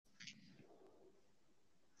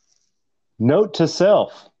Note to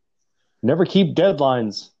self: never keep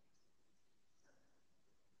deadlines.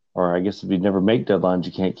 Or I guess if you never make deadlines,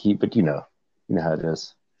 you can't keep. But you know how it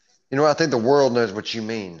is. You know what? I think the world knows what you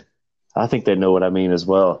mean. I think they know what I mean as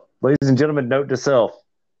well. Ladies and gentlemen, note to self: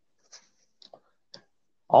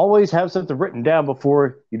 always have something written down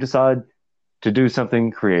before you decide to do something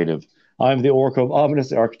creative. I'm the Oracle of Ominous,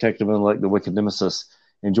 the architect of the Wicked Nemesis.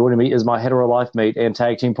 And joining me is my hetero life mate and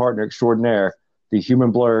tag team partner extraordinaire, the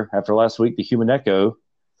human blur after last week, the human echo,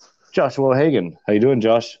 Joshua O'Hagan. How you doing,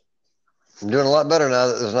 Josh? I'm doing a lot better now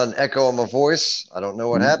that there's not an echo on my voice. I don't know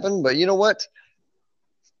what happened, but you know what?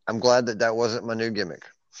 I'm glad that that wasn't my new gimmick.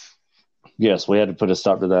 Yes, we had to put a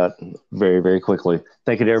stop to that very, very quickly.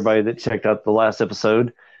 Thank you to everybody that checked out the last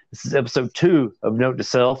episode. This is episode 2 of Note to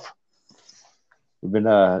Self. We've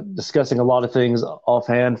been discussing a lot of things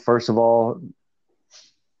offhand. First of all,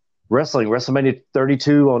 wrestling, WrestleMania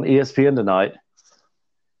 32 on ESPN tonight.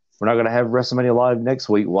 We're not going to have WrestleMania Live next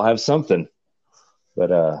week. We'll have something.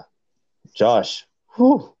 But, Josh,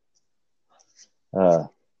 I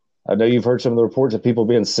know you've heard some of the reports of people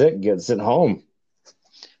being sick, getting sent home.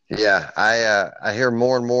 Yeah, I hear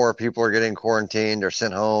more and more people are getting quarantined or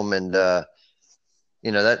sent home, and that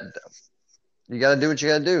you got to do what you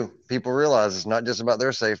got to do. People realize it's not just about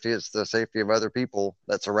their safety; it's the safety of other people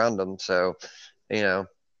that's around them. So, I'm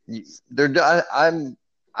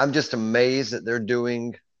just amazed that they're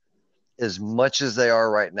doing as much as they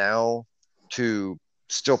are right now to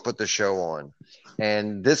still put the show on,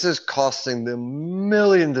 and this is costing them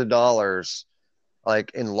millions of dollars,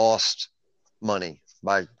 like in lost money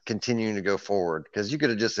by continuing to go forward. Because you could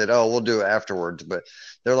have just said, "Oh, we'll do it afterwards," but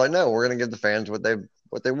they're like, "No, we're going to give the fans what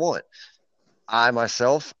they want." I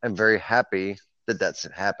myself am very happy that that's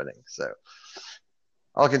happening, so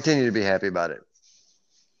I'll continue to be happy about it.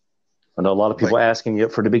 I know a lot of people But asking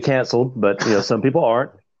it for it to be canceled, but some people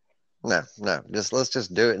aren't. no, let's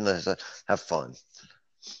just do it and let's have fun.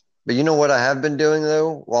 But you know what I have been doing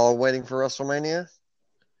though while waiting for WrestleMania?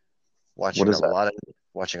 What Watching a is that? lot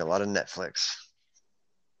of Netflix.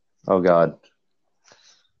 Oh God.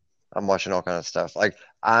 I'm watching all kind of stuff. Like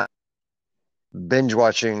I binge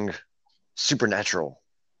watching Supernatural.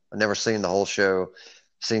 I've never seen the whole show,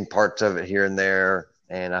 seen parts of it here and there,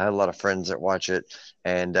 and I had a lot of friends that watch it.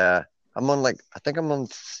 And I'm on I think I'm on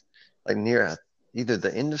like near either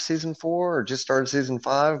the end of season 4 or just started season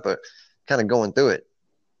 5, but kind of going through it,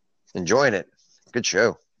 enjoying it. Good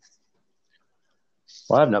show.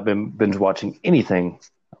 Well, I've not been binge watching anything.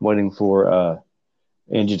 I'm waiting for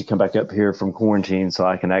Angie to come back up here from quarantine so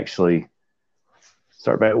I can actually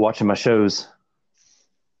start back watching my shows,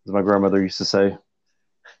 as my grandmother used to say.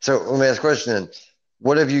 So let me ask a question then.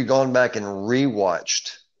 What have you gone back and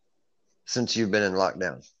rewatched since you've been in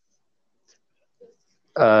lockdown?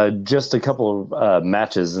 Just a couple of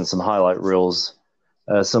matches and some highlight reels.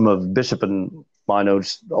 Some of Bishop and my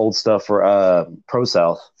old stuff for Pro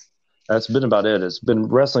South. That's been about it. It's been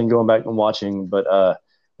wrestling, going back and watching, but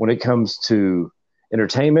when it comes to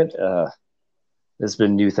entertainment, it's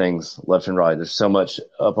been new things left and right. There's so much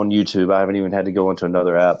up on YouTube. I haven't even had to go into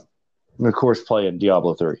another app. And of course, playing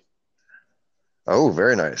Diablo 3. Oh,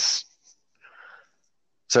 very nice.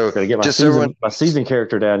 So Got to get just so everyone, my season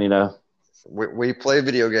character down. we play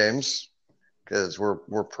video games because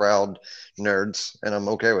we're proud nerds, and I'm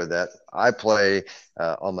okay with that. I play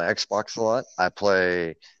on my Xbox a lot. I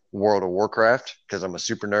play World of Warcraft because I'm a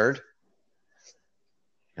super nerd,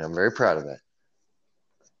 and I'm very proud of that.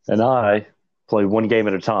 And I play one game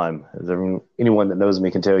at a time. As anyone that knows me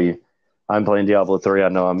can tell you, I'm playing Diablo 3. I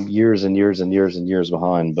know I'm years and years and years and years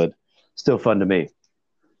behind, but still fun to me.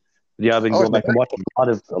 But yeah, I've been Oh, going back and watching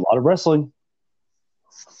a lot of wrestling.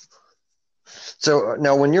 So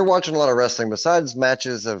now when you're watching a lot of wrestling, besides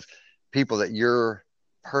matches of people that you're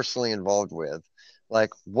personally involved with, like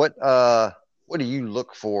what do you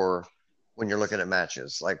look for when you're looking at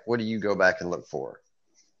matches? Like what do you go back and look for?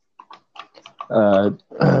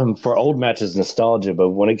 For old matches, nostalgia, but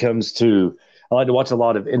when it comes to, I like to watch a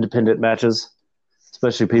lot of independent matches,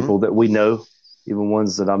 especially people that we know, even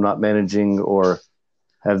ones that I'm not managing or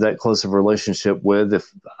have that close of a relationship with. If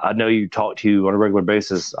I know you talk to you on a regular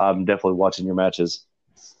basis, I'm definitely watching your matches.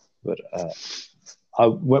 But I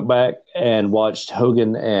went back and watched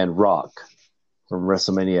Hogan and Rock from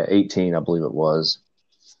WrestleMania 18, I believe it was,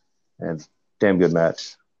 and damn good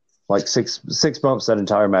match. Like six bumps, that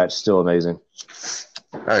entire match, still amazing.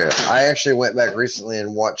 Oh yeah, I actually went back recently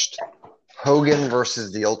and watched Hogan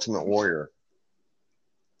versus the Ultimate Warrior.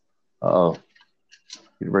 Uh-oh.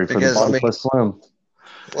 Get ready for the bottom plus slam.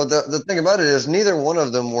 Well, the thing about it is neither one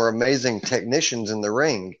of them were amazing technicians in the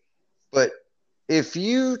ring. But if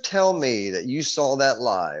you tell me that you saw that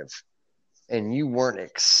live and you weren't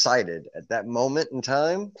excited at that moment in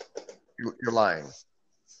time, you're lying.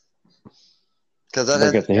 Because that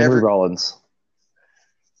Look had at the Henry Rollins.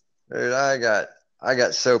 Dude, I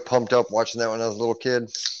got so pumped up watching that when I was a little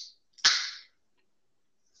kid.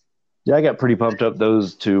 Yeah, I got pretty pumped up.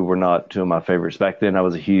 Those two were not two of my favorites. Back then, I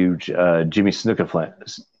was a huge Jimmy Superfly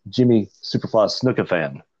Snuka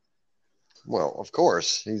fan. Well, of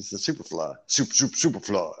course, he's the Superfly.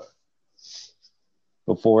 Superfly.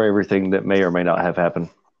 Before everything that may or may not have happened.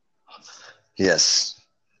 Yes.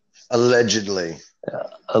 Allegedly.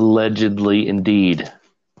 Allegedly, indeed.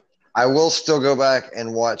 I will still go back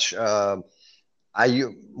and watch one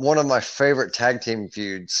of my favorite tag team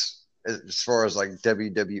feuds as far as like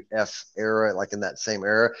WWF era, like in that same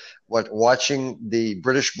era, watching the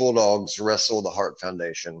British Bulldogs wrestle the Hart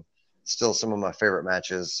Foundation. Still some of my favorite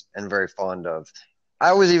matches and very fond of.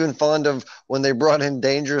 I was even fond of when they brought in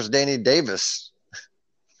Dangerous Danny Davis.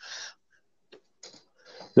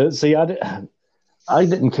 See, I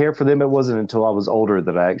didn't care for them. It wasn't until I was older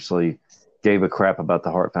that I actually gave a crap about the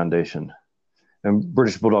Hart Foundation. And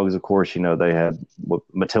British Bulldogs, of course, they had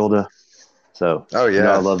Matilda. So, oh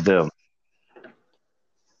yeah, I love them.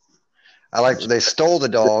 They stole the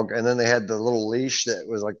dog, and then they had the little leash that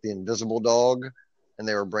was like the invisible dog, and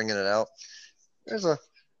they were bringing it out. I don't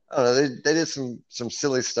know, they did some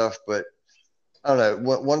silly stuff, but I don't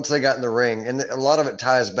know. Once they got in the ring, and a lot of it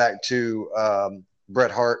ties back to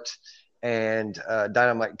Bret Hart and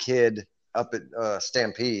Dynamite Kid up at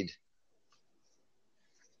Stampede.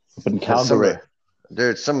 Up in Calgary.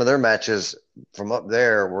 Some of their matches from up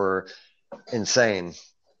there were insane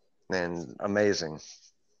and amazing.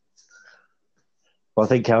 Well, I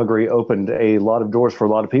think Calgary opened a lot of doors for a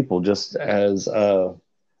lot of people, just as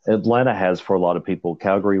Atlanta has for a lot of people.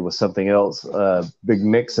 Calgary was something else, big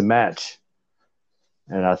mix and match.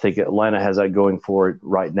 And I think Atlanta has that going for it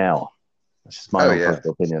right now. That's just my own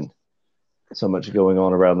personal opinion. So much going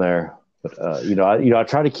on around there. But, I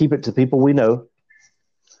try to keep it to people we know,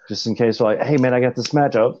 just in case, like, hey, man, I got this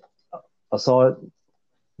match up. I saw it.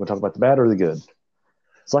 We'll talk about the bad or the good.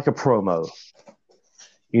 It's like a promo.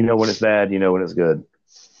 You know when it's bad, you know when it's good.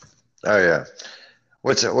 Oh yeah.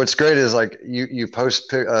 What's great is like you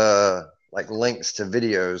post like links to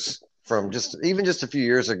videos from just a few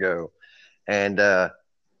years ago, and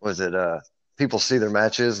people see their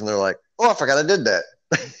matches and they're like, oh, I forgot I did that.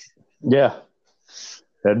 Yeah,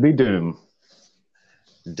 that'd be Doom.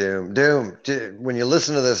 Doom. When you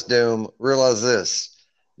listen to this, Doom, realize this: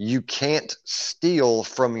 you can't steal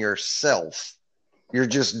from yourself. You're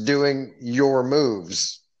just doing your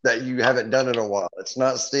moves that you haven't done in a while. It's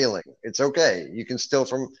not stealing. It's okay. You can steal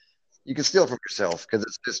from yourself because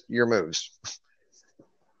it's just your moves.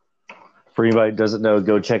 For anybody who doesn't know,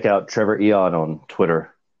 go check out Trevor Eon on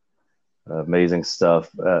Twitter. Amazing stuff.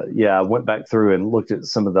 I went back through and looked at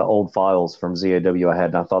some of the old files from ZAW I had,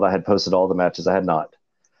 and I thought I had posted all the matches. I had not.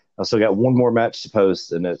 I still got one more match to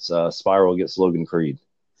post, and it's Spiral against Logan Creed.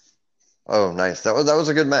 Oh, nice. That was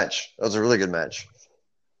a good match. That was a really good match.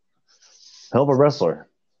 Hell of a wrestler.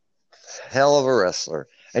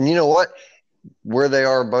 And you know what? Where they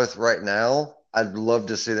are both right now, I'd love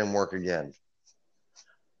to see them work again.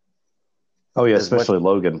 Oh, yeah, especially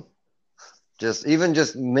Logan. Just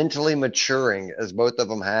mentally maturing as both of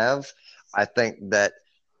them have, I think that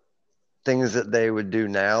things that they would do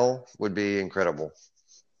now would be incredible.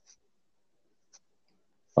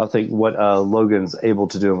 I think what Logan's able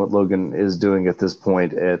to do and what Logan is doing at this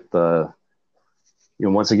point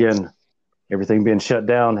once again, everything being shut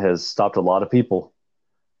down has stopped a lot of people.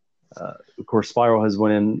 Of course, Spiral has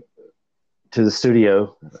went in to the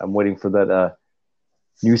studio. I'm waiting for that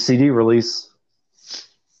new CD release.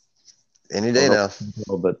 Any day now.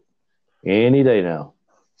 But any day now.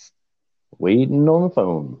 Waiting on the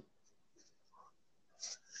phone.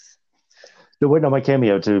 Still waiting on my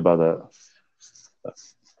cameo too, by the.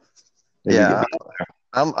 Yeah,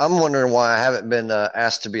 I'm wondering why I haven't been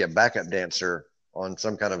asked to be a backup dancer on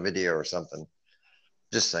some kind of video or something.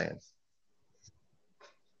 Just saying.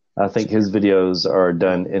 I think his videos are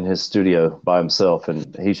done in his studio by himself,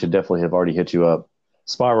 and he should definitely have already hit you up.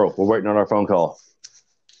 Spiral, we're waiting on our phone call.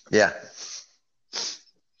 Yeah.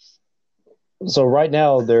 So right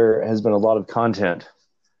now there has been a lot of content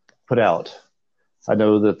put out. I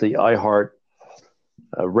know that the iHeart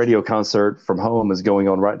radio concert from home is going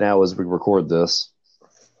on right now as we record this.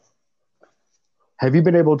 Have you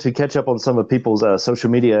been able to catch up on some of people's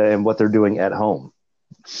social media and what they're doing at home?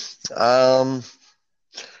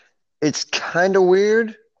 It's kind of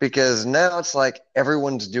weird because now it's like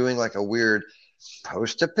everyone's doing like a weird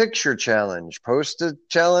post a picture challenge, post a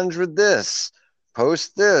challenge with this,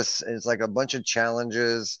 post this. And it's like a bunch of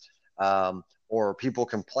challenges. or people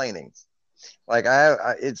complaining. Like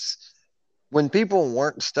it's when people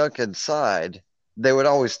weren't stuck inside, they would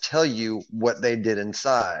always tell you what they did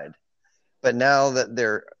inside. But now that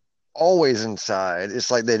they're always inside,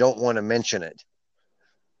 it's like they don't want to mention it.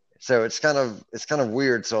 So it's kind of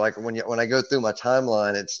weird. So like when I go through my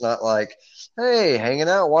timeline, it's not like, hey, hanging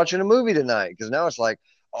out watching a movie tonight, because now it's like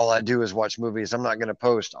all I do is watch movies. I'm not going to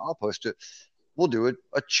post. I'll post it. We'll do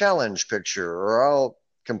a challenge picture, or I'll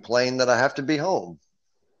complain that I have to be home.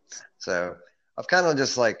 So I've kind of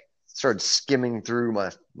just like started skimming through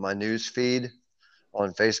my news feed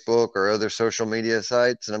on Facebook or other social media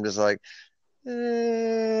sites, and I'm just like,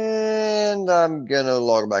 and I'm gonna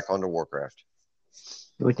log back onto Warcraft.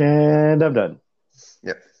 And I'm done.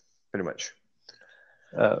 Yep, pretty much.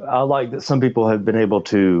 I like that some people have been able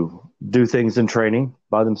to do things in training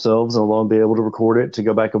by themselves and alone be able to record it to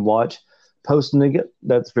go back and watch, posting it.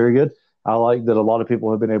 That's very good. I like that a lot of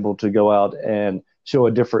people have been able to go out and show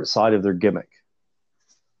a different side of their gimmick.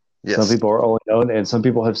 Yes. Some people are only known, and some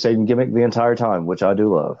people have stayed in gimmick the entire time, which I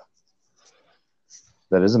do love.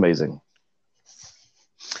 That is amazing.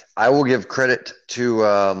 I will give credit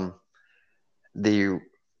to the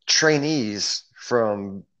trainees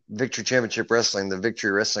from Victory Championship Wrestling, the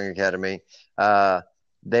Victory Wrestling Academy.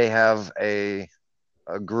 They have a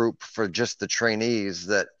group for just the trainees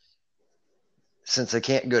that, since they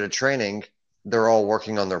can't go to training, they're all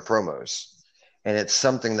working on their promos. And it's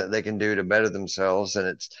something that they can do to better themselves.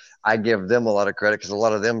 And I give them a lot of credit, because a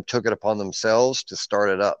lot of them took it upon themselves to start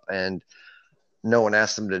it up, and no one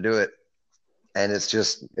asked them to do it. And it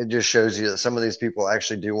just shows you that some of these people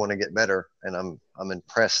actually do want to get better. And I'm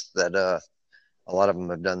impressed that a lot of them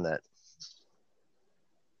have done that.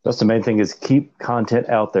 That's the main thing, is keep content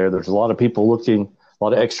out there. There's a lot of people looking, a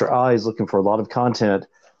lot of extra eyes looking for a lot of content,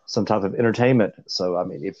 some type of entertainment. So, I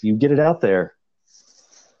mean, if you get it out there,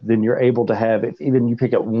 then you're able to have, if even you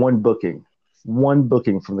pick up one booking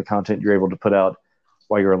from the content you're able to put out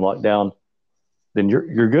while you're in lockdown, then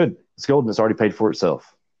you're good. It's golden. It's already paid for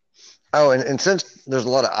itself. Oh, and since there's a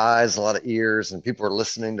lot of eyes, a lot of ears, and people are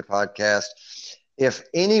listening to podcasts, if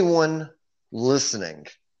anyone listening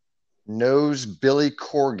knows Billy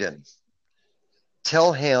Corgan,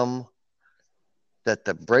 tell him that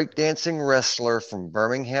the breakdancing wrestler from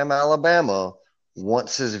Birmingham, Alabama,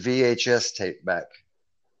 wants his VHS tape back.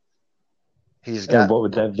 And what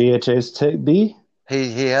would that VHS tape be?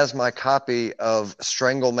 He has my copy of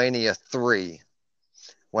Stranglemania 3.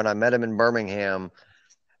 When I met him in Birmingham,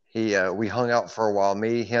 we hung out for a while,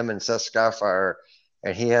 me, him, and Seth Skyfire,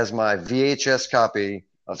 and he has my VHS copy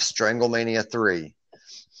of Stranglemania 3.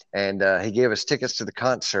 And he gave us tickets to the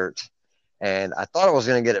concert, and I thought I was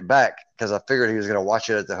going to get it back because I figured he was going to watch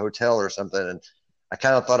it at the hotel or something, and I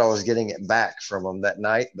kind of thought I was getting it back from him that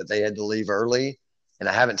night, but they had to leave early, and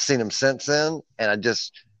I haven't seen him since then. And I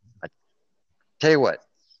tell you what,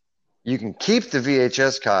 you can keep the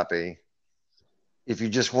VHS copy if you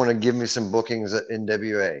just want to give me some bookings at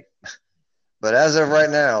NWA. But as of right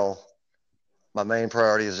now, my main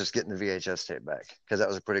priority is just getting the VHS tape back, because that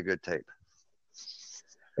was a pretty good tape.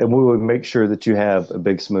 And we would make sure that you have a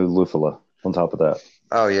big smooth loofah on top of that.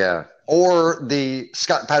 Oh, yeah. Or the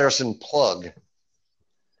Scott Patterson plug.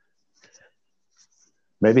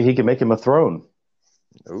 Maybe he can make him a throne.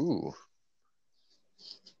 Ooh.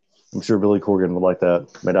 I'm sure Billy Corgan would like that,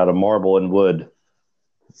 made out of marble and wood.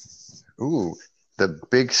 Ooh, the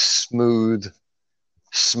big, smooth,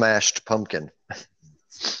 smashed pumpkin.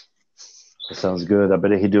 That sounds good. I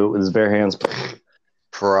bet he'd do it with his bare hands.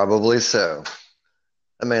 Probably so.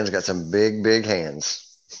 That man's got some big, big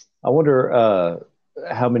hands. I wonder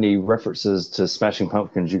how many references to Smashing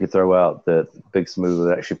Pumpkins you could throw out that Big Smooth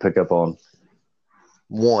would actually pick up on.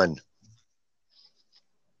 One.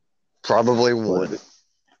 Probably one.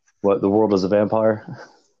 What, the world is a vampire?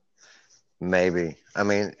 Maybe. I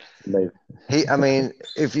mean, maybe.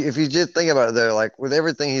 If you did think about it, though, like with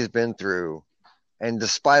everything he's been through, and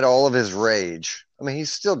despite all of his rage, I mean,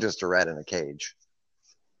 he's still just a rat in a cage.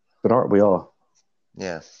 But aren't we all?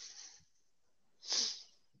 Yeah.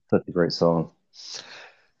 Such a great song.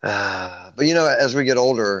 But as we get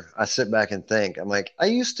older, I sit back and think, I'm like, I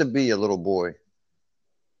used to be a little boy.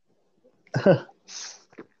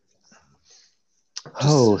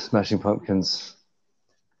 Smashing Pumpkins.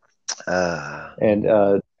 And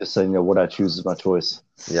just saying, what I choose is my choice.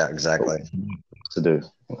 Yeah, exactly. To do.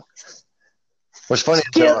 What's funny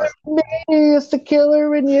it's the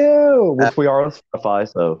killer in you, which we are on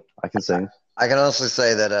Spotify, so I can sing. I can honestly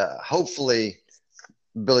say that hopefully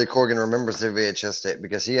Billy Corgan remembers the VHS tape,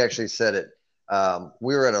 because he actually said it.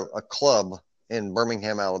 We were at a club in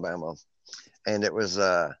Birmingham, Alabama, and it was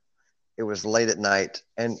late at night,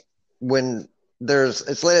 and when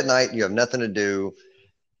it's late at night, you have nothing to do.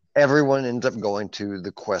 Everyone ends up going to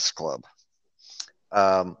the Quest Club.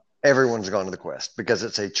 Everyone's gone to the Quest because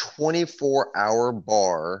it's a 24-hour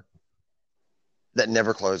bar that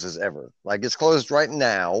never closes ever. Like it's closed right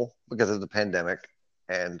now because of the pandemic,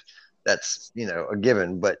 and that's a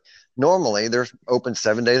given. But normally they're open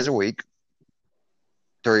 7 days a week,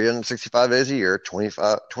 365 days a year,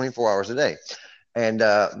 24 hours a day. And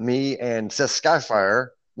me and Seth Skyfire,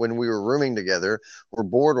 when we were rooming together, were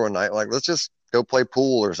bored one night, like, let's just go play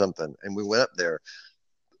pool or something. And we went up there.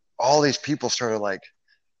 All these people started like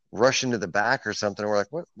rushing to the back or something. And we're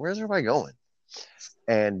like, where's everybody going?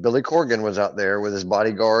 And Billy Corgan was out there with his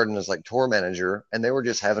bodyguard and his like tour manager, and they were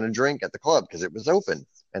just having a drink at the club because it was open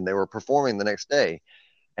and they were performing the next day.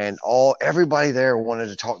 And everybody there wanted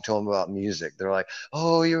to talk to him about music. They're like,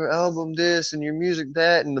 oh, your album this and your music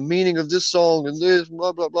that and the meaning of this song and this,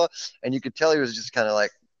 blah, blah, blah. And you could tell he was just kind of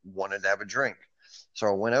like wanted to have a drink. So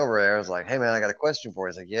I went over there. I was like, hey, man, I got a question for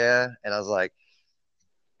you. He's like, yeah. And I was like,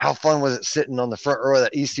 how fun was it sitting on the front row of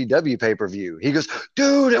that ECW pay-per-view? He goes,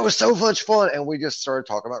 dude, it was so much fun. And we just started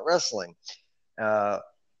talking about wrestling. At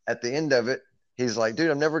the end of it, he's like, dude,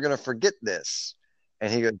 I'm never going to forget this.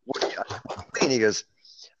 And he goes, what do you mean? He goes,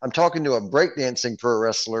 I'm talking to a breakdancing pro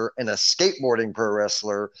wrestler and a skateboarding pro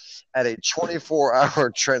wrestler at a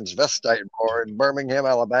 24-hour transvestite bar in Birmingham,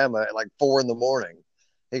 Alabama at like 4 a.m.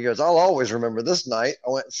 He goes, I'll always remember this night. I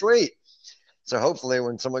went, sweet. So hopefully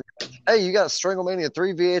when someone goes, hey, you got Stranglemania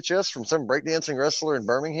 3 VHS from some breakdancing wrestler in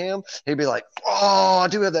Birmingham, he'd be like, oh, I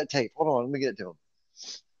do have that tape. Hold on, let me get it to him.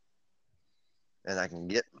 And I can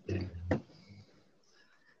get it.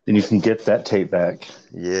 Then you can get that tape back.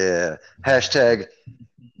 Yeah. Hashtag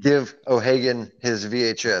give O'Hagan his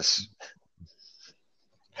VHS.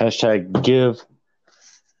 Hashtag give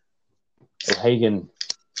O'Hagan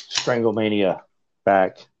Stranglemania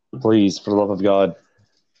back, please, for the love of God.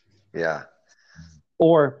 Yeah.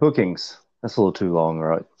 Or bookings. That's a little too long,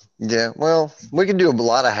 right? Yeah. Well, we can do a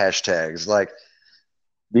lot of hashtags like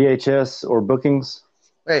VHS or bookings.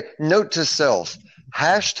 Hey, note to self: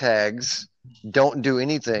 hashtags don't do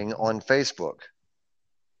anything on Facebook.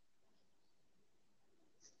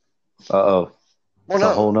 Uh-oh. Well,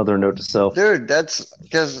 That's a whole nother note to self. Dude, that's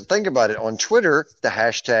because think about it. On Twitter, the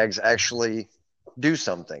hashtags actually do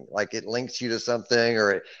something. Like it links you to something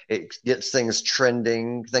or it gets things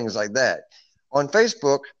trending, things like that. On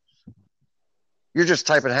Facebook, you're just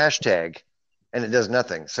typing hashtag and it does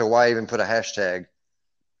nothing. So why even put a hashtag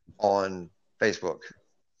on Facebook?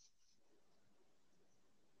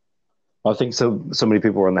 I think so many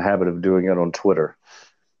people are in the habit of doing it on Twitter.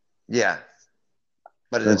 Yeah.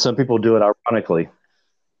 But and some people do it ironically.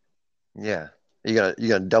 Yeah. You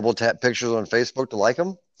gonna double tap pictures on Facebook to like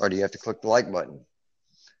them, or do you have to click the like button?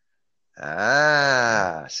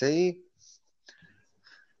 Ah, see?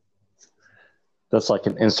 That's like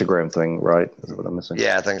an Instagram thing, right? Is what I'm missing?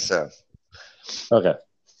 Yeah, I think so. Okay.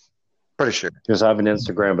 Pretty sure. Because I have an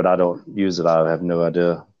Instagram, but I don't use it. I have no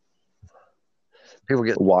idea people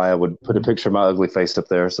get why I would put a picture of my ugly face up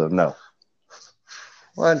there. So no.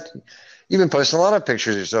 What? You've been posting a lot of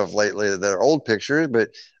pictures of yourself lately that are old pictures,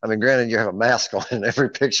 but I mean, granted, you have a mask on in every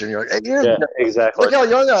picture, and you're like, "Hey, yeah, exactly. Look how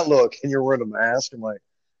young I look," and you're wearing a mask. I'm like,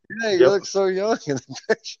 "Yeah, you look so young in the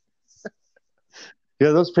picture."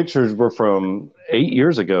 Yeah, those pictures were from 8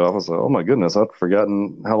 years ago. I was like, "Oh my goodness, I'd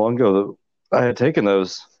forgotten how long ago that I had taken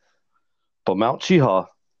those." But Mount Cheehaw.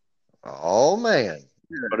 Oh man,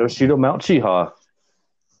 Photo Mount Cheehaw.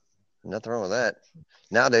 Nothing wrong with that.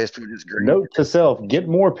 Nowadays, people just green. Note to self: get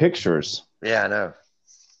more pictures. Yeah, I know.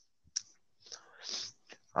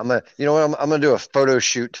 I'm gonna do a photo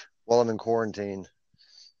shoot while I'm in quarantine.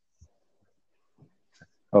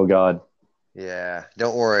 Oh God. Yeah,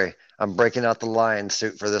 don't worry. I'm breaking out the lion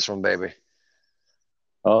suit for this one, baby.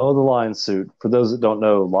 Oh, the lion suit. For those that don't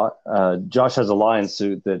know, Josh has a lion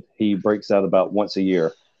suit that he breaks out about once a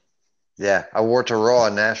year. Yeah, I wore it to Raw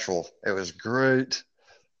in Nashville. It was great.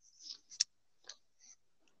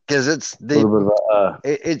 Because it's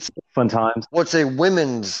it's fun times. What's a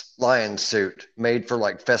women's lion suit made for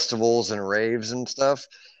like festivals and raves and stuff,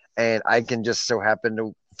 and I can just so happen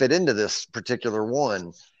to fit into this particular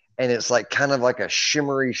one, and it's like kind of like a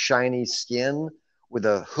shimmery, shiny skin with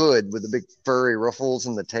a hood with the big furry ruffles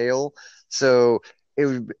in the tail. So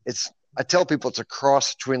I tell people it's a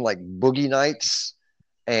cross between like Boogie Nights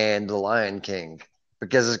and the Lion King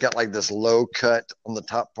because it's got like this low cut on the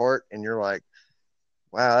top part, and you're like,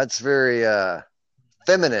 wow, that's very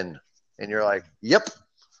feminine. And you're like, yep.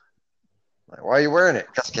 Like, why are you wearing it?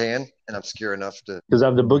 Because I can, and I'm obscure enough to. Because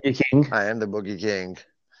I'm the Boogie King. I am the Boogie King.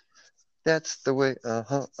 That's the way.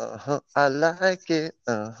 I like it.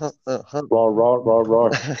 Raw, raw, raw, raw.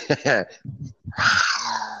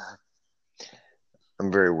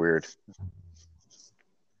 I'm very weird.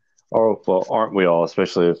 Oh, well, aren't we all?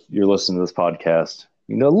 Especially if you're listening to this podcast,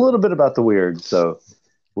 you know a little bit about the weird, so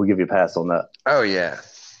we'll give you a pass on that. Oh yeah.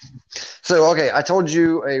 So okay, I told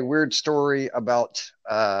you a weird story about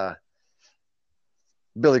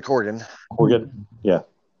Billy Corgan. We're good. Yeah.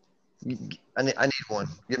 I need one.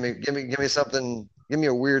 Give me something. Give me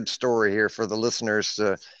a weird story here for the listeners,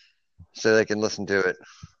 so they can listen to it.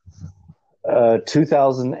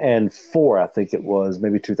 2004, I think it was,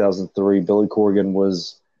 maybe 2003. Billy Corgan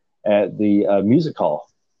was at the music hall,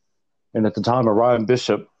 and at the time, Orion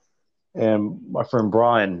Bishop and my friend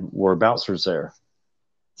Brian were bouncers there.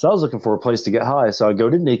 So I was looking for a place to get high. So I go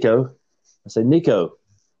to Nico. I said, Nico,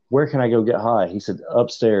 where can I go get high? He said,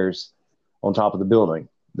 upstairs on top of the building.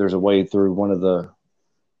 There's a way through one of the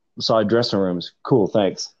side dressing rooms. Cool,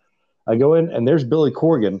 thanks. I go in, and there's Billy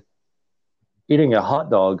Corgan eating a hot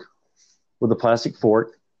dog with a plastic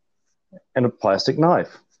fork and a plastic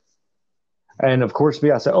knife. And of course,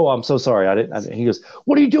 me, I said, oh, I'm so sorry. I didn't. He goes,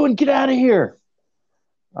 what are you doing? Get out of here.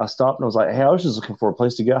 I stopped and I was like, hey, I was just looking for a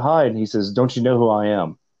place to get high. And he says, don't you know who I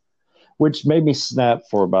am? Which made me snap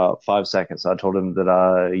for about 5 seconds. I told him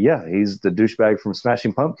that, yeah, he's the douchebag from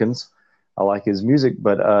Smashing Pumpkins. I like his music,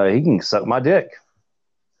 but he can suck my dick.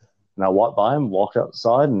 And I walked by him, walked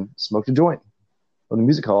outside, and smoked a joint on the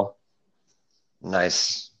music hall.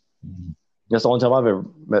 Nice. That's the only time I've ever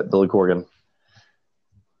met Billy Corgan.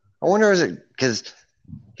 I wonder, is it because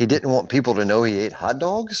he didn't want people to know he ate hot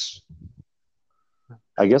dogs?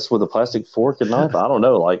 I guess with a plastic fork and knife. I don't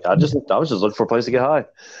know. Like I was just looking for a place to get high.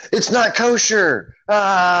 It's not kosher.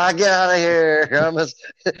 Ah, get out of here.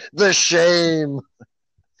 The shame.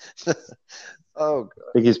 Oh, God.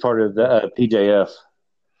 I think he's part of the PJF.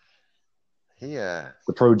 Yeah.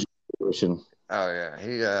 The pro generation. Oh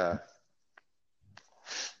yeah.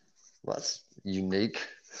 Well, that's unique.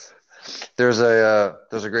 There's a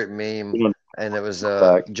great meme, and it was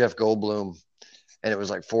Jeff Goldblum, and it was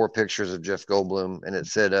like 4 pictures of Jeff Goldblum, and it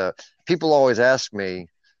said, people always ask me,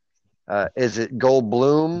 is it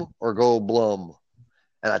Goldblum or Goldblum?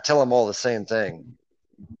 And I tell them all the same thing.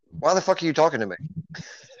 Why the fuck are you talking to me?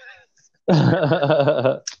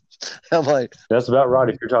 I'm like, that's about right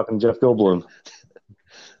if you're talking Jeff Goldblum.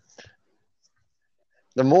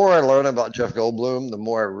 The more I learn about Jeff Goldblum, the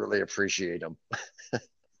more I really appreciate him.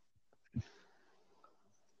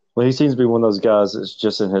 Well, he seems to be one of those guys that's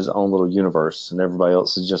just in his own little universe, and everybody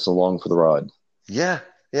else is just along for the ride. Yeah.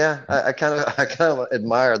 I kind of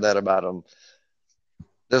admire that about him.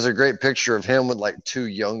 There's a great picture of him with like 2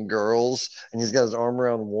 young girls, and he's got his arm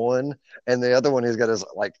around one, and the other one he's got his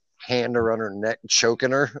like hand around her neck,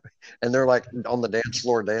 choking her, and they're like on the dance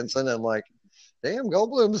floor dancing. I'm like, damn,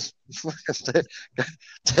 Goldblum's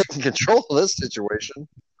taking control of this situation.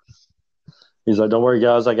 He's like, don't worry,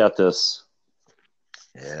 guys, I got this.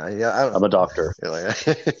 Yeah. I'm a doctor. Like,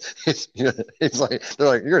 he's like, they're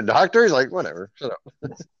like, you're a doctor? He's like, whatever, shut up.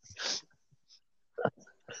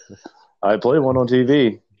 I played one on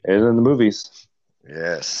TV and in the movies.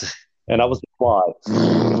 Yes. And I was the fly.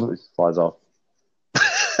 Flies off.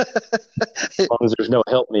 As long as there's no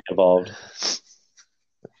help me involved.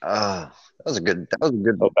 That was a good.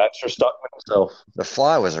 Oh, Baxter Stockman himself. The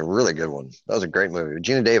Fly was a really good one. That was a great movie.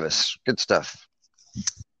 Gina Davis, good stuff.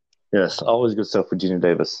 Yes, always good stuff with Gina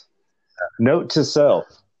Davis. Note to self: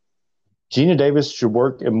 Gina Davis should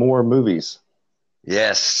work in more movies.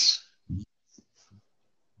 Yes,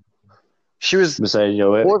 she was. I'm saying,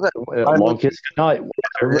 Long Kiss Goodnight.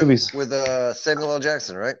 Movies with Samuel L.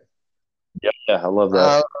 Jackson, right? Yeah, I love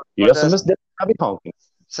that. Yes, I miss Debbie Honking.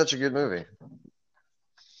 Such a good movie.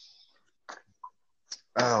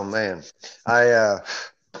 Oh man,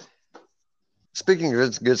 speaking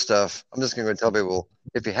of good stuff, I'm just going to tell people,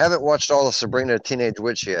 if you haven't watched all of Sabrina Teenage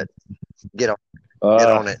Witch yet, get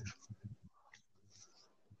on it.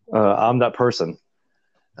 I'm that person.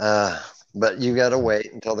 But you got to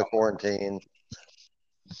wait until the quarantine.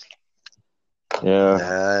 Yeah,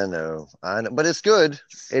 I know, but it's good.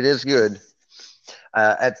 It is good.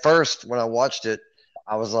 At first, when I watched it,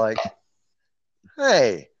 I was like,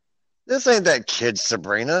 "Hey, this ain't that kid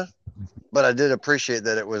Sabrina," but I did appreciate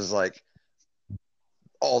that it was like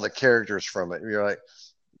all the characters from it. You're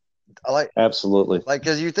like, absolutely. Like,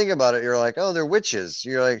 because you think about it, you're like, oh, they're witches.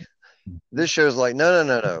 You're like, this show's like,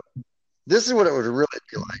 no. This is what it would really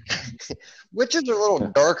be like. Witches are a little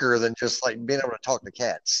darker than just like being able to talk to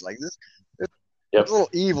cats. Like this, there's a little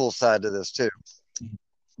evil side to this too.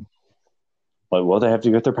 Like, well, they have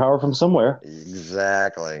to get their power from somewhere.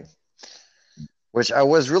 Exactly. Which I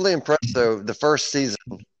was really impressed though. The first season,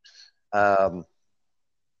 um,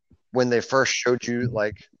 when they first showed you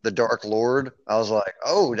like the Dark Lord, I was like,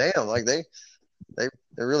 oh damn, like they're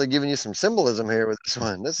really giving you some symbolism here with this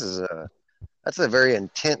one. That's a very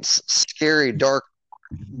intense, scary, dark.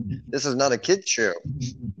 This is not a kid show.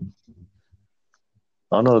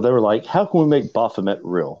 I know they were like, how can we make Baphomet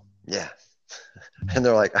real? Yeah, and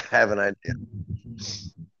they're like, I have an idea.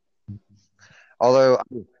 Although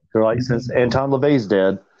They're like, since Anton LaVey's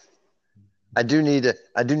dead, I do need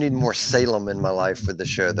more Salem in my life with the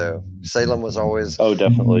show though. Salem was always oh,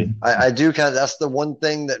 definitely. I do kind of that's the one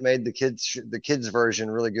thing that made the kids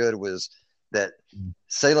version really good was that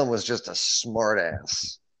Salem was just a smart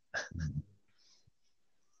ass.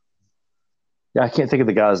 Yeah, I can't think of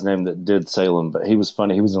the guy's name that did Salem, but he was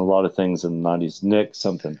funny. He was in a lot of things in the 90s. Nick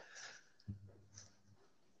something.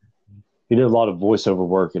 He did a lot of voiceover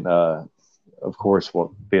work, and of course,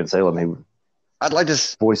 being Salem, he I'd like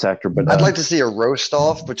to voice actor. But I'd like to see a roast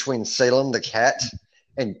off between Salem the cat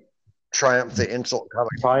and Triumph the insult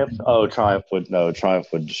comic. Triumph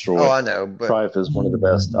would destroy. Oh, I know, but Triumph is one of the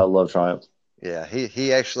best. I love Triumph. yeah,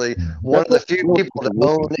 he actually one of the few people to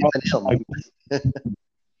own Eminem.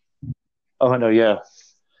 Oh, I know. Yeah,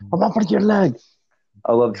 I'm not gonna get your leg.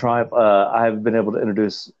 I love Triumph. I have been able to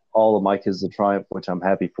introduce all of my kids to Triumph, which I'm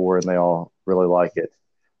happy for, and they all really like it.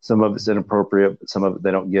 Some of it's inappropriate, but some of it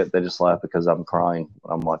they don't get. They just laugh because I'm crying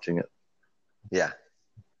when I'm watching it. Yeah.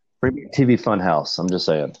 TV Funhouse. I'm just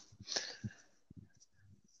saying.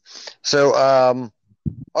 So,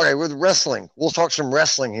 okay, with wrestling, we'll talk some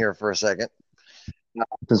wrestling here for a second.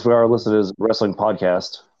 Since we are listed as a wrestling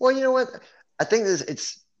podcast. Well, you know what? I think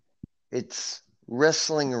it's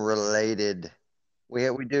wrestling related. We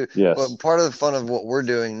do. Yes. But part of the fun of what we're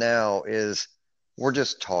doing now is we're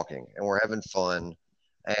just talking and we're having fun.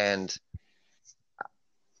 And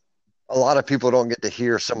a lot of people don't get to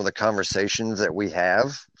hear some of the conversations that we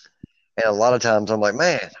have. And a lot of times I'm like,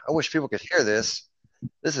 man, I wish people could hear this.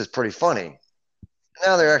 This is pretty funny.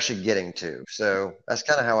 Now they're actually getting to. So that's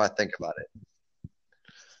kind of how I think about it.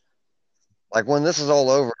 Like when this is all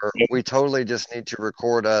over, we totally just need to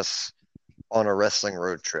record us on a wrestling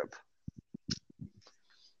road trip.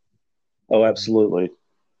 Oh, absolutely.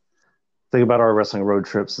 Think about our wrestling road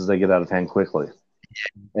trips as they get out of hand quickly.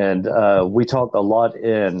 And we talk a lot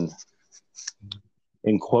in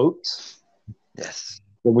quotes. Yes.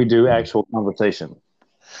 When we do actual conversation.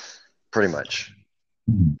 Pretty much.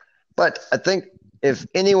 But I think if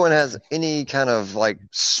anyone has any kind of like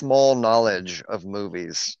small knowledge of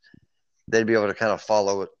movies, they'd be able to kind of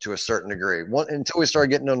follow it to a certain degree. Until we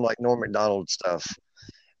start getting on like Norm Macdonald stuff,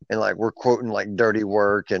 and like we're quoting like Dirty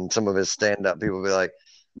Work and some of his stand-up, people will be like,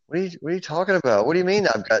 "What are you talking about? What do you mean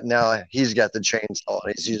he's got the chainsaw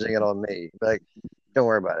and he's using it on me?" Like, don't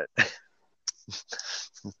worry about it.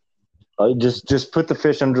 Just put the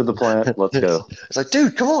fish under the plant. Let's go. It's like,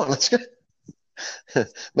 dude, come on, let's go.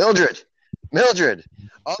 Mildred.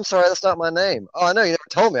 Oh, I'm sorry, that's not my name. Oh, I know, you never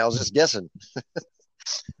told me. I was just guessing.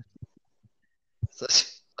 Such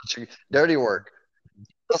Dirty Work.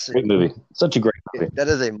 Great movie. Such a great movie. That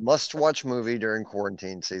is a must-watch movie during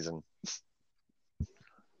quarantine season.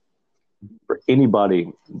 For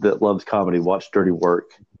anybody that loves comedy, watch Dirty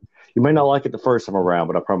Work. You may not like it the first time around,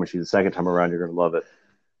 but I promise you the second time around, you're going to love it.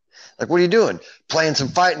 Like, what are you doing? Playing some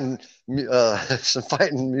fighting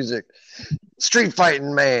music. Street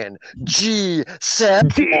Fighting Man.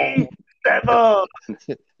 G7. G7.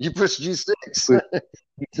 You push G6.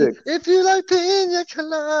 G6. If you like pina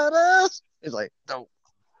coladas. It's like, no.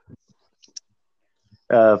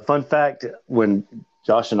 Fun fact, when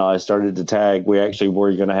Josh and I started to tag, we actually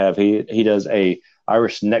were going to have, he does a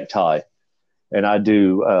Irish necktie, and I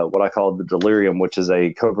do what I call the delirium, which is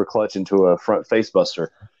a cobra clutch into a front face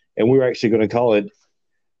buster. And we were actually going to call it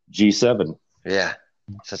G7. Yeah,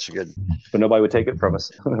 such a good. But nobody would take it from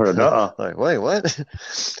us. Like, wait, what?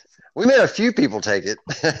 We made a few people take it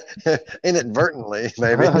inadvertently,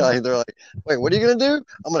 maybe. Like, they're like, wait, what are you going to do?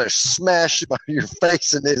 I'm going to smash your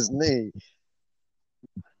face in his knee.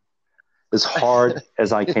 As hard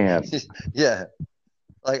as I can. Yeah.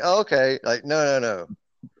 Like, oh, okay. Like, no.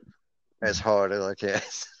 As hard as I can.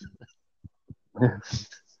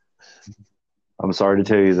 I'm sorry to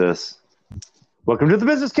tell you this. Welcome to the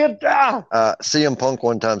business, kid. CM Punk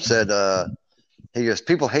one time said, he goes,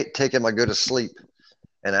 people hate taking my go to sleep.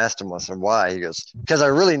 And I asked him, I said, why? He goes, because I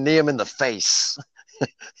really knee him in the face.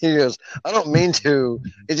 He goes, I don't mean to.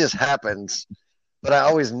 It just happens. But I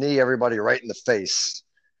always knee everybody right in the face.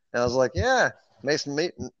 And I was like, yeah, makes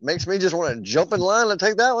me just want to jump in line and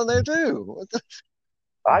take that one there too.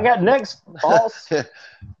 I got next, boss.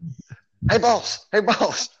 Hey boss, why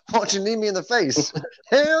don't you knee me in the face?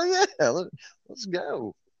 Hell yeah, let's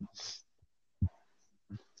go.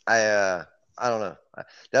 I don't know.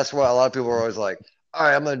 That's why a lot of people are always like, all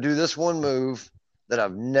right, I'm gonna do this one move that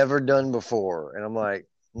I've never done before, and I'm like,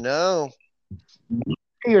 no,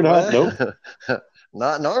 You're not. Nope.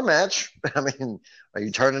 not in our match. I mean, are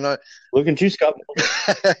you turning on? Look at you, Scott.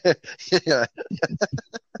 Yeah.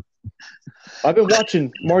 I've been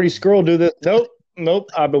watching Marty Skrull do this. Nope.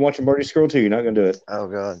 I've been watching Marty Skrull too. You're not going to do it. Oh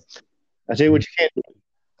God. I tell you what, you can't do.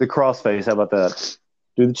 The crossface. How about that?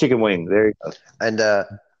 Do the chicken wing. There you go. And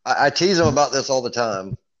I tease him about this all the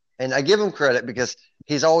time, and I give him credit because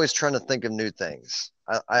he's always trying to think of new things.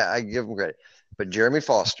 I give him credit, but Jeremy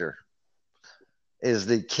Foster is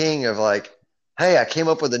the king of like, hey, I came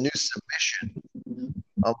up with a new submission.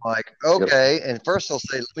 I'm like, okay. Yep. And first he'll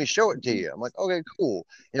say, let me show it to you. I'm like, okay, cool.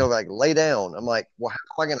 Like lay down. I'm like, well,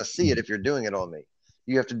 how am I going to see it if you're doing it on me?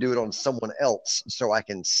 You have to do it on someone else so I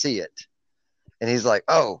can see it. And he's like,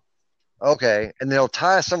 oh, okay. And then he'll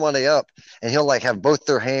tie somebody up and he'll like have both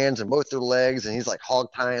their hands and both their legs. And he's like hog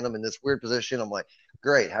tying them in this weird position. I'm like,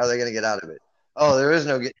 great. How are they going to get out of it? Oh, there is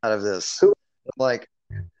no getting out of this. I'm like,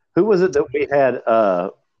 who was it that we had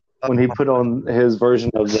when he put on his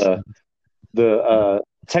version of the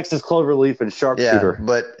Texas Cloverleaf and Sharpshooter? Yeah,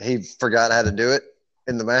 but he forgot how to do it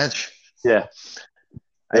in the match. Yeah.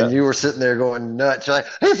 And you were sitting there going nuts. You're like,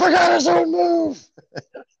 he forgot his own move.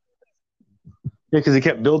 Yeah, because he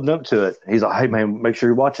kept building up to it. He's like, hey, man, make sure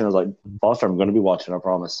you're watching. I was like, Foster, I'm going to be watching, I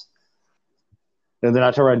promise. And then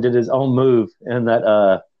I turned around and did his own move in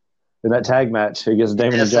that tag match against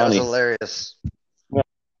Damon and Johnny. That was hilarious.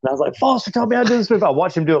 And I was like, Foster, tell me how to do this move. I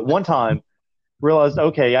watched him do it one time, realized,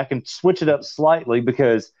 okay, I can switch it up slightly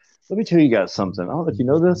because let me tell you guys something. I don't know if you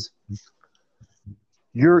know this.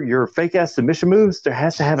 Your fake-ass submission moves, there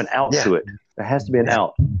has to have an out to it. There has to be an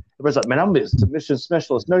out. Everybody's like, man, I'm a submission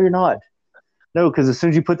specialist. No, you're not. No, because as soon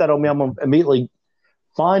as you put that on me, I'm going to immediately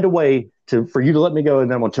find a way for you to let me go, and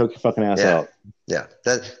then I'm going to choke your fucking ass out. Yeah.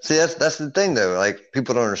 That's the thing, though. Like,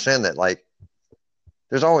 people don't understand that. Like,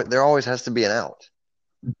 there always has to be an out.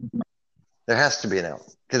 There has to be an out.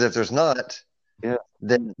 Because if there's not,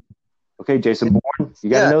 then... Okay, Jason Bourne, you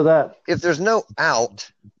got to know that. If there's no out,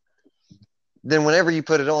 then whenever you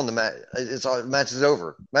put it on, the match is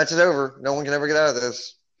over. Match is over. No one can ever get out of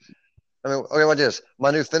this. I mean, okay, watch this.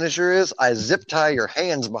 My new finisher is I zip tie your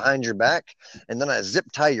hands behind your back, and then I zip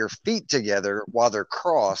tie your feet together while they're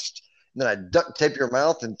crossed. And then I duct tape your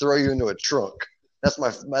mouth and throw you into a trunk. That's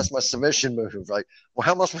my submission move. Like, well,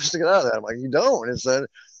 how am I supposed to get out of that? I'm like, you don't. It's at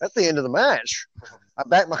the end of the match. I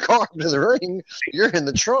back my car up to the ring. You're in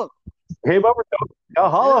the trunk. Came over.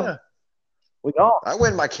 Holla. We go. I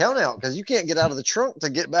win my count out because you can't get out of the trunk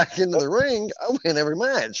to get back into the ring. I win every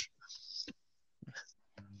match.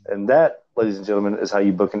 And that, ladies and gentlemen, is how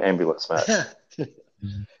you book an ambulance match. And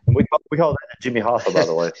we call that Jimmy Hoffa, by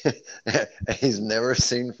the way. He's never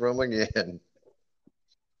seen from again.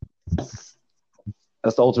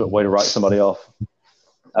 That's the ultimate way to write somebody off.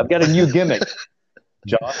 I've got a new gimmick,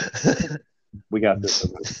 John. We got this.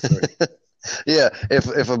 Yeah,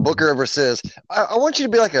 if a booker ever says, I want you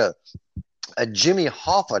to be like a Jimmy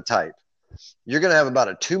Hoffa type, you're going to have about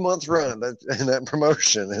a 2-month run in that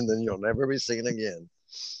promotion, and then you'll never be seen again.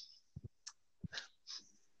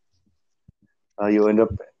 You'll end up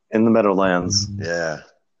in the Meadowlands. Yeah,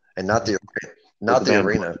 and not the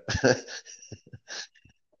arena.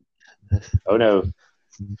 Oh, no.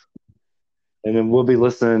 And then we'll be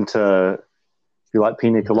listening to, if you like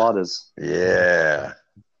pina coladas. Yeah.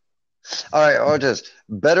 All right, Otis,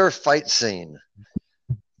 better fight scene.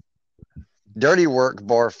 Dirty Work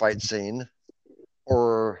bar fight scene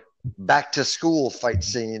or back to school fight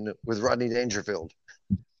scene with Rodney Dangerfield?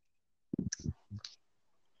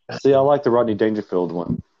 See, I like the Rodney Dangerfield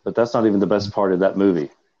one, but that's not even the best part of that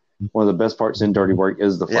movie. One of the best parts in Dirty Work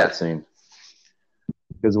is the fight scene.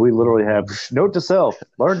 Because we literally have, note to self,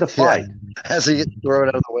 learn to fight. Yeah. As he gets thrown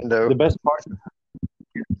out of the window. The best part.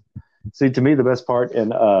 See, to me, the best part in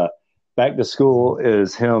Back to School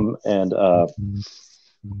is him and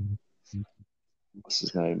what's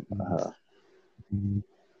his name?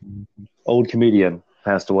 Old comedian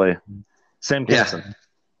passed away. Sam Kinison. Yeah.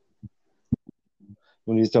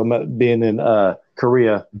 When he's talking about being in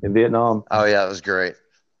Korea and Vietnam. Oh yeah, it was great.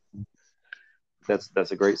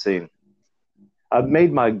 That's a great scene. I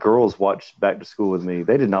made my girls watch Back to School with me.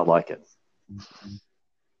 They did not like it.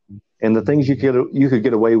 And the things you could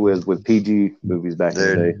get away with PG movies back in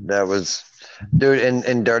the day. That was,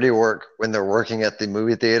 in Dirty Work, when they're working at the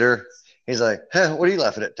movie theater, he's like, what are you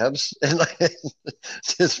laughing at, Tubbs? And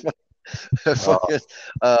just fucking,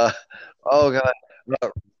 oh God.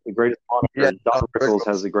 the greatest monitor. Yeah, Don Rickles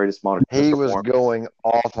has the greatest monitor. He was going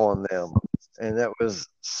off on them, and that was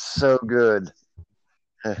so good.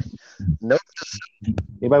 Nope.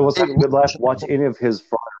 Anybody wants to have a good laugh? Watch any of his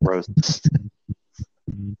fryer roasts.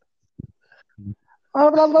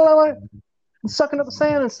 Sucking up the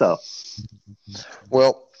sand and stuff.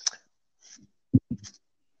 Well,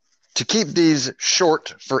 to keep these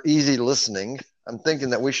short for easy listening, I'm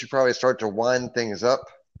thinking that we should probably start to wind things up.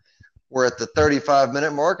 We're at the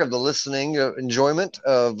 35-minute mark of the listening enjoyment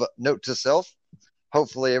of Note to Self.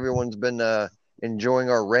 Hopefully everyone's been enjoying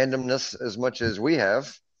our randomness as much as we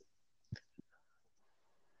have.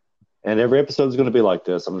 And every episode is going to be like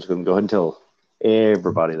this. I'm just going to go ahead and tell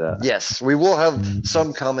everybody that. Yes, we will have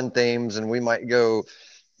some common themes, and we might go,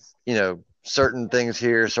 certain things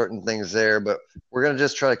here, certain things there, but we're going to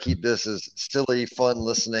just try to keep this as silly, fun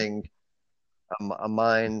listening.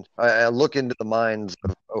 I look into the minds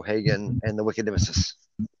of O'Hagan and the Wicked Nemesis.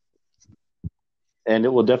 And it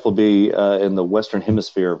will definitely be in the Western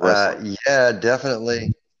Hemisphere of wrestling. Yeah,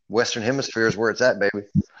 definitely. Western Hemisphere is where it's at, baby.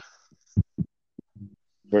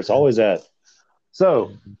 Where it's always at.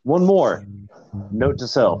 So, one more. Note to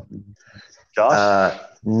self. Josh?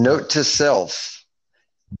 Note to self.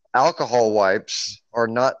 Alcohol wipes are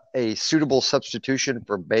not a suitable substitution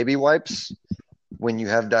for baby wipes when you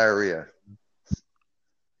have diarrhea.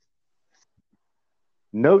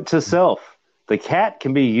 Note to self. The cat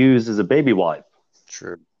can be used as a baby wipe.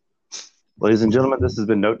 True. Ladies and gentlemen, this has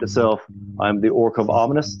been Note to Self. I'm the Orc of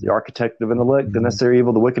Ominous, the Architect of Intellect, the Necessary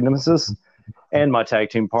Evil, the Wicked Nemesis, and my tag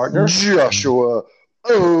team partner, Joshua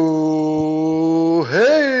O'Hagan.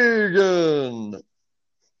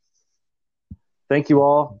 Thank you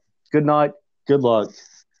all. Good night. Good luck.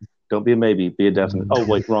 Don't be a maybe. Be a definite. Oh,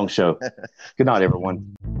 wait, wrong show. Good night,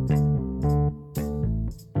 everyone.